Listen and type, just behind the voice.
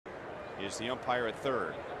is the umpire at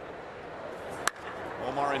third.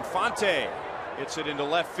 Omar Infante hits it into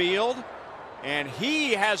left field, and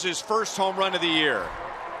he has his first home run of the year.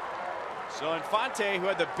 So Infante, who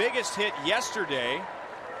had the biggest hit yesterday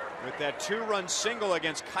with that 2-run single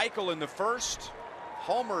against Keuchel in the first,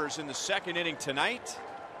 homers in the second inning tonight,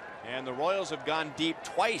 and the Royals have gone deep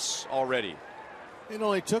twice already. It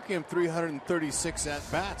only took him 336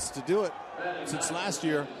 at-bats to do it since last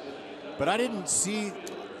year, but I didn't see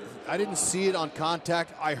it on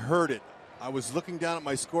contact. I heard it. I was looking down at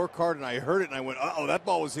my scorecard and I heard it and I went, uh-oh, that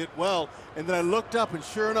ball was hit well. And then I looked up and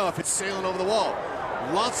sure enough, it's sailing over the wall.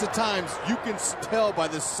 Lots of times you can tell by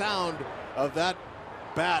the sound of that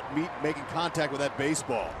bat making contact with that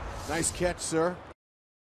baseball. Nice catch, sir.